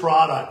 this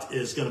product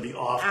is going to be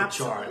off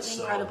the charts.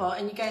 Incredible.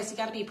 And you guys, you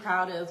got to be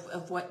proud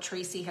of what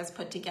Tracy has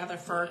put together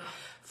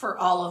for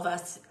all of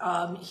us.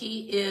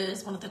 He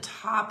is one of the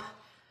top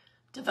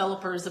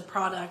developers of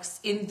products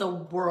in the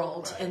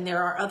world. Right. And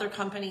there are other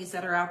companies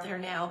that are out there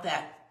now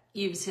that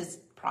use his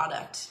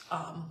product.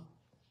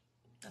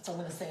 That's all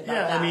I'm going to say about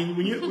that. Yeah, I mean,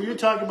 when you're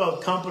talking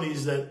about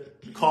companies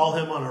that call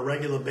him on a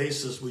regular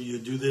basis, will you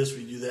do this,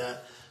 will you do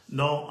that?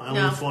 No, I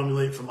only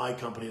formulate for my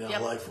company now,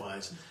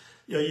 LifeWise.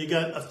 You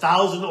got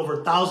over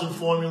 1,000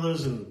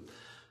 formulas in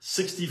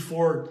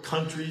 64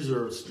 countries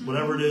or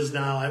whatever it is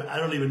now. I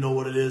don't even know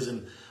what it is,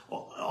 and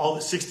all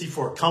the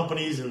 64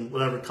 companies in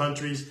whatever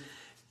countries.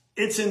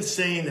 It's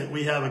insane that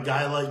we have a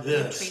guy like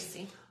this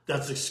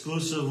that's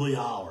exclusively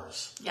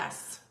ours.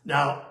 Yes.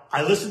 Now,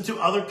 I listen to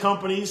other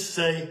companies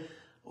say,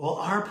 well,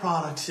 our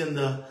product's in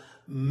the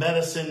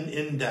medicine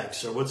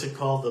index, or what's it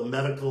called, the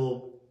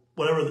medical,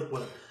 whatever.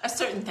 A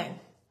certain thing.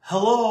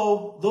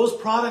 Hello, those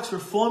products were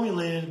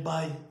formulated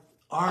by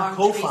our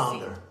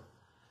co-founder. Tracy.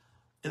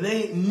 And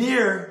they ain't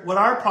near what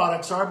our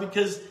products are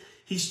because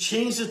he's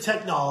changed the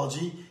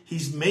technology.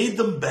 He's made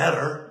them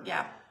better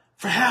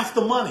for half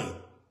the money.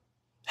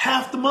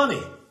 Half the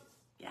money.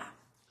 Yeah.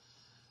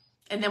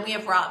 And then we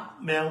have Rob.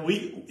 Man,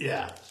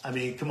 I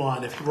mean, come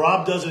on. If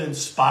Rob doesn't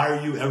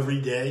inspire you every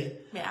day,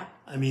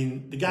 I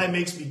mean, the guy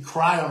makes me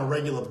cry on a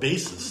regular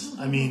basis.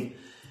 I mean,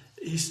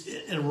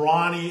 and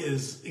Ronnie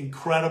is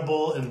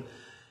incredible. And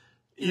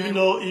even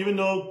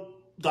though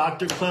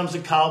Dr. Clem's a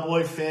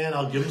Cowboy fan,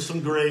 I'll give him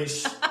some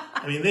grace.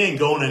 I mean, they ain't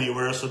going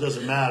anywhere, so it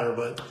doesn't matter.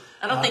 But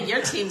I don't think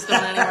your team's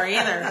going anywhere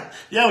either.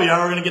 Yeah, we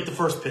are. We're going to get the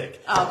first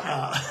pick.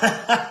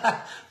 Okay.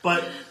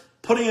 But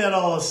putting that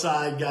all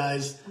aside,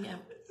 guys,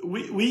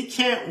 we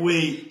can't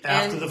wait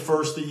after the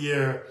first of the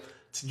year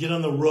to get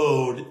on the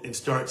road and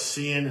start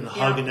seeing and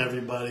hugging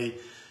everybody.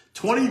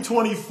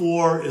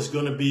 2024 is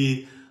going to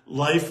be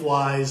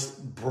LifeWise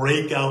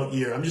breakout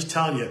year. I'm just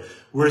telling you,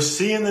 we're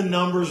seeing the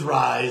numbers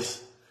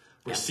rise.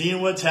 We're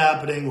seeing what's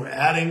happening. We're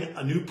adding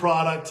a new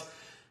product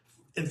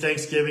in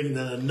Thanksgiving, and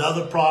then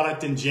another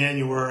product in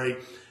January.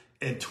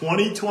 In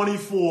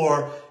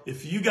 2024,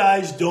 if you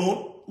guys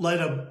don't light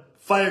a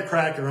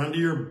firecracker under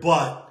your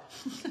butt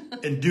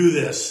and do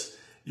this,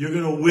 you're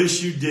going to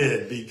wish you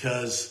did,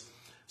 because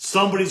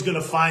somebody's going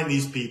to find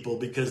these people,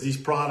 because these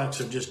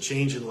products are just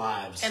changing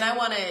lives. And I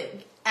want to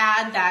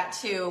add that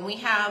too. We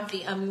have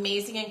the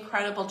amazing,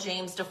 incredible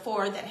James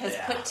DeFore that has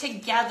put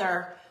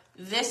together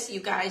this, you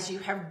guys. You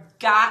have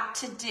got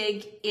to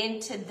dig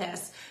into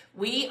this.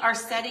 We are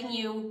setting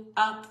you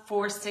up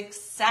for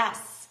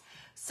success.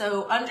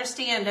 So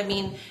understand, I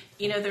mean,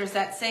 you know, there's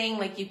that saying,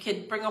 like, you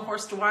could bring a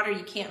horse to water,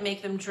 you can't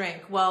make them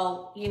drink.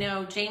 Well, you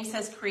know, James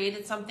has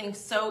created something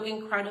so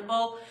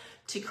incredible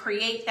to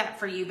create that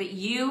for you, but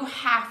you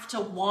have to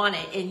want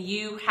it and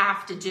you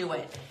have to do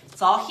it.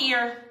 It's all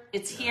here.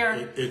 It's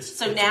here.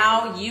 So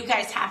now you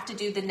guys have to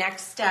do the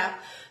next step.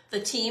 The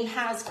team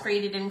has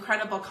created an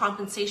incredible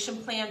compensation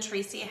plan.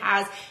 Tracy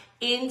has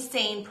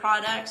insane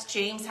products.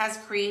 James has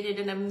created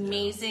an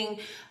amazing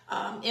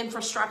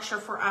infrastructure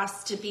for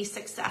us to be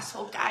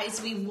successful.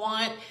 Guys, we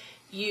want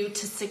you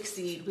to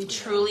succeed. We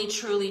truly,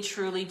 truly,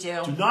 truly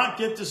do. Do not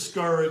get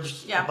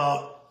discouraged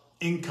about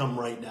income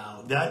right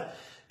now. That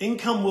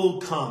income will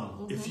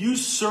come. If you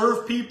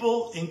serve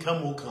people,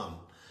 income will come.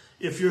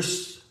 If you're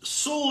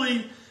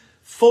solely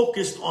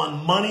focused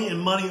on money and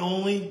money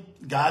only,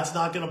 God's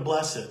not going to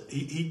bless it.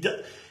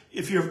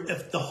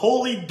 If the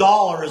holy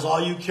dollar is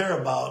all you care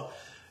about,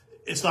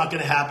 it's not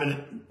going to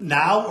happen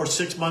now or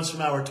 6 months from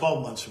now or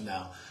 12 months from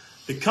now.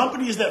 The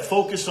companies that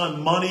focus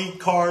on money,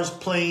 cars,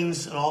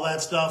 planes, and all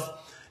that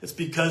stuff, it's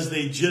because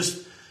they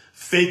just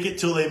fake it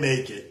till they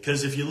make it.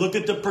 Because if you look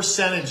at the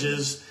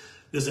percentages,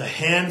 there's a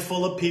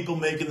handful of people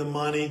making the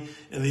money,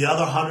 and the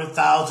other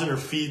 100,000 are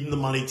feeding the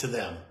money to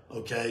them.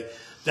 Okay?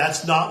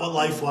 That's not what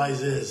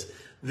LifeWise is.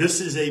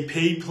 This is a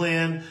paid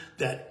plan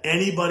that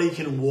anybody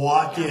can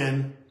walk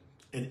in,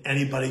 and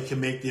anybody can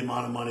make the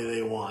amount of money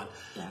they want.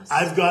 Yes.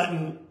 I've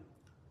gotten,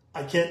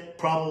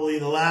 probably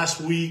in the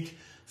last week,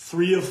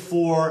 3 or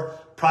 4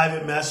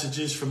 private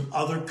messages from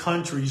other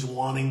countries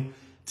wanting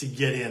to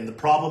get in. The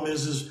problem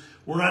is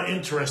we're not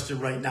interested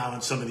right now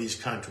in some of these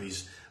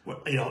countries,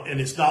 you know,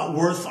 and it's not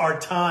worth our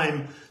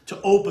time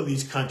to open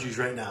these countries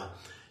right now.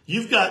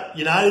 You've got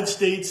United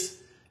States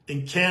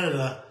and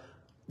Canada,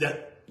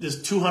 that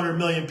there's 200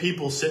 million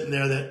people sitting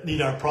there that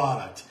need our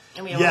product.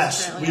 And we have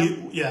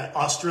Australia.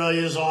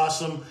 Australia is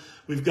awesome.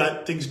 We've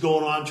got things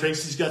going on.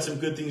 Tracy's got some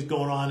good things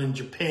going on in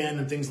Japan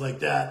and things like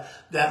that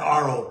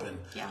are open.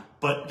 Yeah.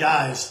 But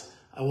guys,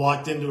 I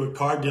walked into a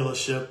car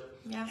dealership,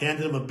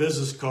 handed him a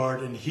business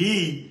card, and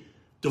he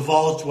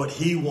divulged what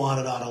he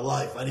wanted out of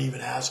life. I didn't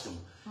even ask him.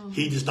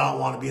 He does not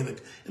want to be in the...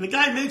 And the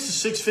guy makes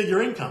a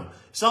 6-figure income.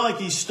 It's not like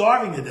he's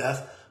starving to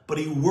death, but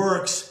he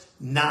works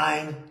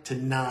 9 to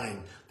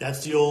 9.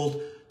 That's the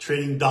old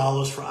trading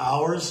dollars for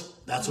hours.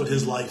 That's what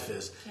his life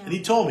is. Yeah. And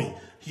he told me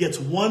he gets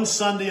one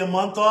Sunday a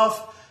month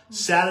off,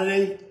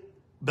 Saturday,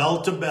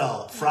 bell to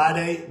bell,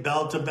 Friday,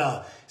 bell to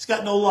bell. He's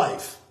got no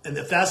life. And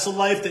if that's the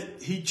life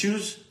that he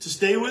chooses to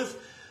stay with,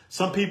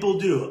 some people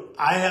do.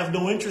 I have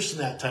no interest in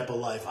that type of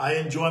life. I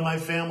enjoy my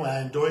family.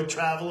 I enjoy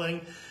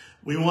traveling.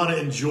 We want to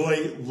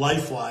enjoy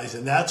LifeWise.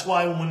 And that's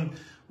why when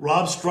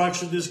Rob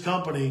structured this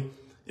company,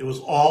 it was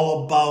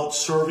all about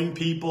serving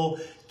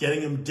people,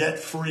 getting them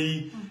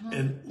debt-free,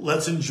 and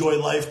let's enjoy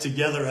life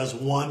together as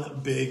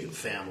one big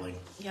family.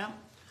 Yeah,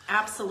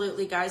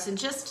 absolutely, guys. And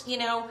just, you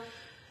know,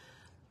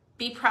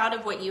 be proud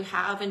of what you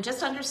have, and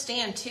just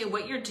understand too,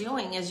 what you're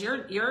doing is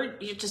you're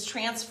just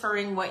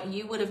transferring what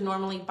you would have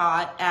normally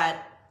bought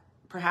at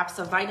perhaps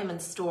a vitamin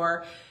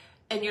store,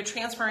 and you're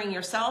transferring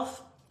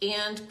yourself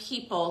and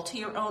people to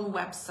your own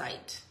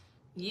website.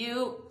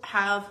 You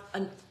have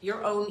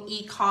your own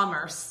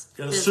e-commerce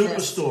You got a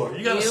business. superstore.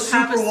 You got a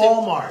super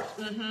Walmart.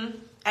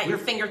 At your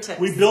fingertips.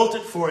 We built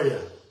it for you.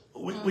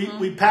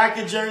 We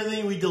package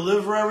everything. We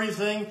deliver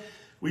everything.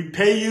 We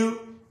pay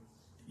you.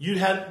 You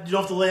don't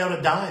have to lay out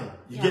a dime.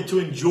 You get to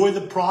enjoy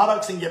the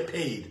products and get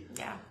paid.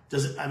 Yeah.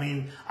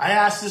 I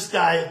asked this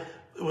guy.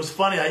 It was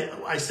funny.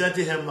 I said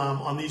to him on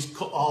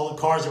all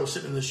the cars that were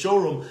sitting in the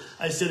showroom,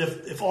 I said,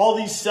 if all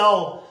these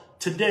sell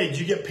today, do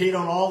you get paid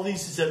on all of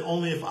these? He said,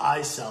 only if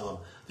I sell them.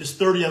 There's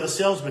 30 other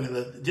salesmen in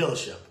the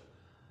dealership.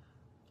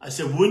 I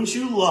said, wouldn't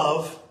you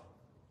love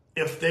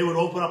if they would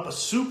open up a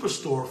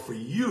superstore for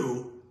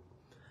you?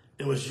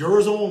 It was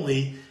yours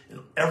only,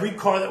 and every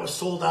car that was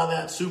sold out of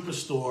that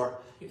superstore,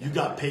 you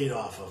got paid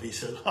off of. He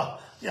said,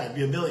 yeah, I'd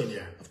be a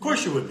millionaire. Of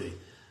course you would be.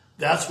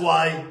 That's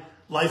why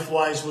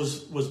LifeWise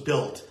was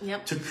built,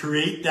 to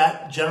create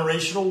that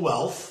generational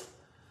wealth.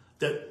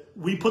 That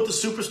we put the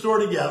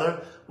superstore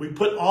together. We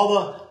put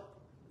all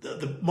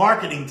the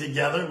marketing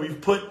together.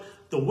 We've put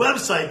the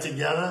website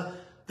together,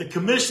 the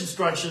commission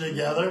structure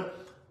together,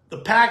 the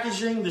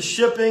packaging, the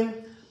shipping.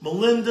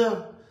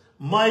 Melinda,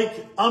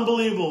 Mike,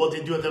 unbelievable what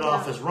they do at that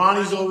office.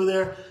 Ronnie's over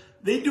there.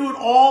 They do it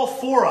all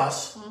for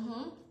us.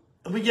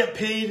 And we get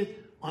paid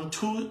on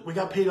we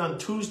got paid on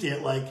Tuesday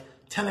at like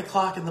 10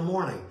 o'clock in the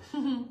morning.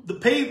 The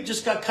pay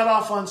just got cut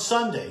off on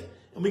Sunday.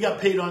 and we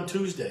got paid on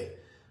Tuesday.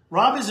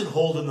 Rob isn't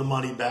holding the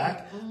money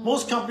back.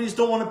 Most companies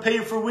don't want to pay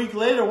it for a week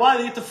later. Why?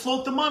 They have to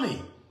float the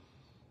money.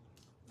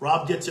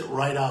 Rob gets it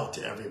right out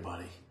to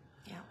everybody.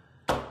 Yeah.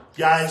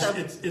 Guys,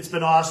 it's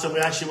been awesome. We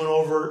actually went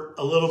over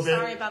a little bit.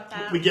 Sorry about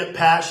that. We get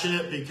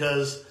passionate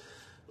because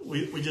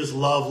we just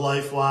love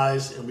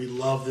LifeWise and we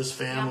love this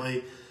family.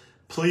 Yeah.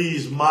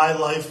 Please,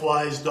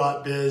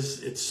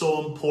 mylifewise.biz. It's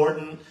so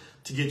important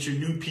to get your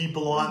new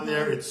people on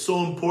there. It's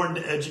so important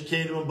to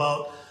educate them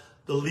about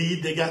the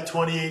lead. They got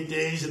 28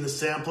 days, and the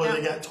sampler,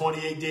 they got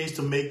 28 days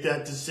to make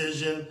that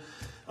decision.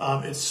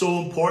 It's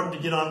so important to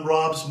get on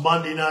Rob's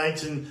Monday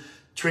nights, and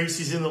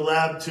Tracy's in the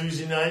lab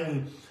Tuesday night,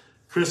 and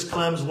Chris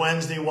Clem's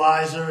Wednesday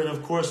Wiser, and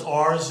of course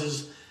ours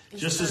is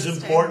just Thursday. As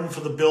important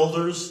for the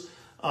builders.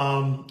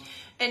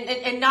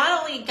 And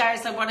not only,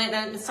 guys, I wanted,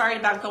 I'm sorry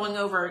about going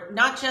over,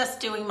 not just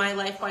doing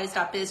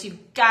mylifewise.biz, you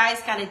guys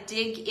got to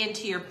dig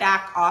into your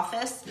back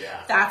office.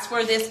 Yeah. That's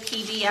where this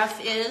PDF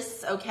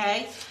is,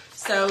 okay?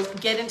 So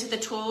get into the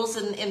tools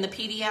and the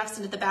PDFs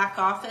into the back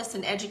office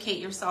and educate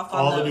yourself on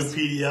all those. The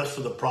new PDFs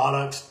for the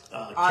products,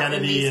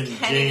 Kennedy and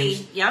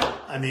James. Yep.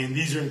 I mean,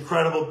 these are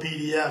incredible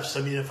PDFs.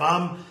 I mean, if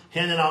I'm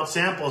handing out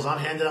samples, I'm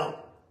handing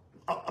out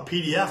a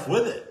PDF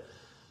with it.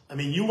 I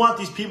mean, you want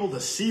these people to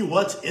see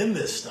what's in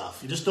this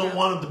stuff. You just don't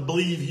want them to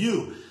believe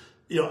you.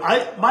 You know,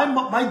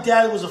 my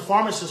dad was a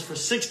pharmacist for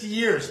 60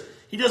 years.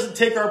 He doesn't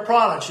take our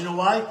products. You know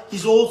why?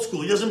 He's old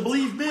school. He doesn't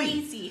believe me.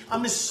 Crazy.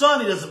 I'm his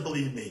son. He doesn't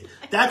believe me.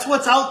 That's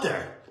what's out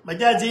there. My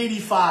dad's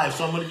 85,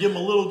 so I'm going to give him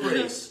a little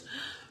grace.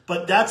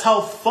 But that's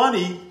how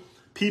funny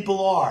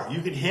people are.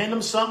 You can hand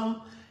them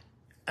something,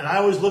 and I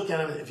always look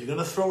at them. If you're going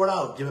to throw it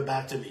out, give it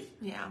back to me.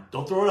 Yeah.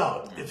 Don't throw it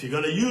out. Yeah. If you're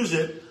going to use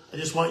it, I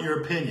just want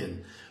your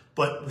opinion.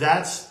 But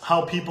that's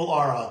how people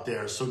are out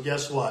there. So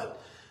guess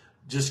what?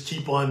 Just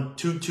keep on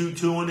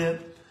doing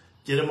it.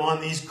 Get them on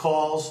these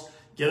calls.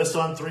 Get us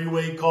on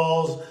three-way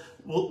calls.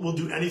 We'll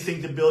do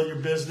anything to build your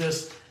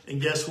business.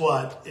 And guess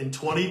what? In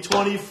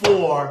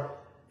 2024,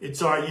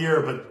 it's our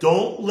year. But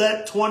don't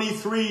let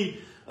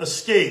 23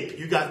 escape.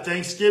 You got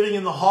Thanksgiving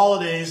and the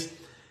holidays.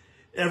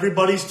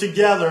 Everybody's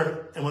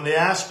together. And when they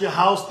ask you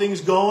how's things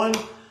going,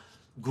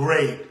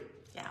 great.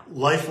 Yeah.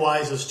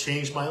 LifeWise has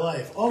changed my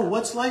life. Oh,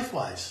 what's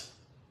LifeWise?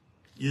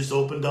 You just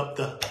opened up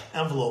the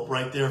envelope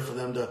right there for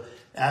them to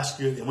ask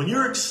you. And when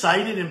you're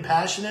excited and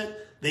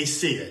passionate, they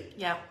see it.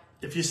 Yeah.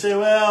 If you say,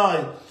 well,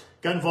 I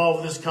got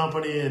involved with this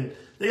company and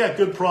they got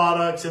good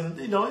products and,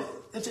 you know,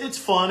 it's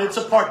fun. It's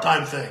a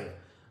part-time thing.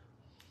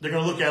 They're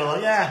going to look at it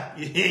like, yeah,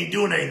 you ain't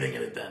doing anything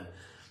in it then.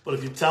 But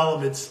if you tell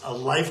them it's a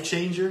life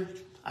changer,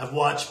 I've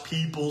watched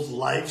people's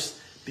lives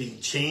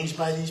being changed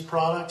by these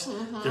products.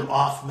 They're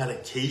off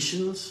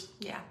medications.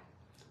 Yeah.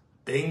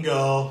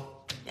 Bingo.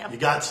 Yep. You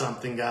got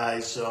something,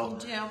 guys. So,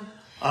 You do.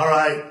 All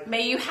right.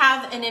 May you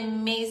have an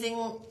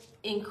amazing,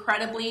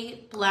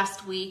 incredibly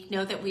blessed week.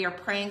 Know that we are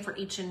praying for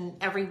each and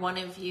every one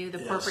of you. The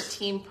corporate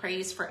team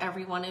prays for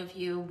every one of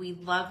you. We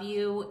love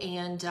you.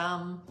 And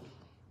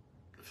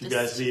if you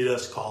guys need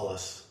us, call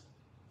us.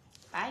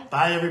 Bye.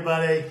 Bye,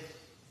 everybody.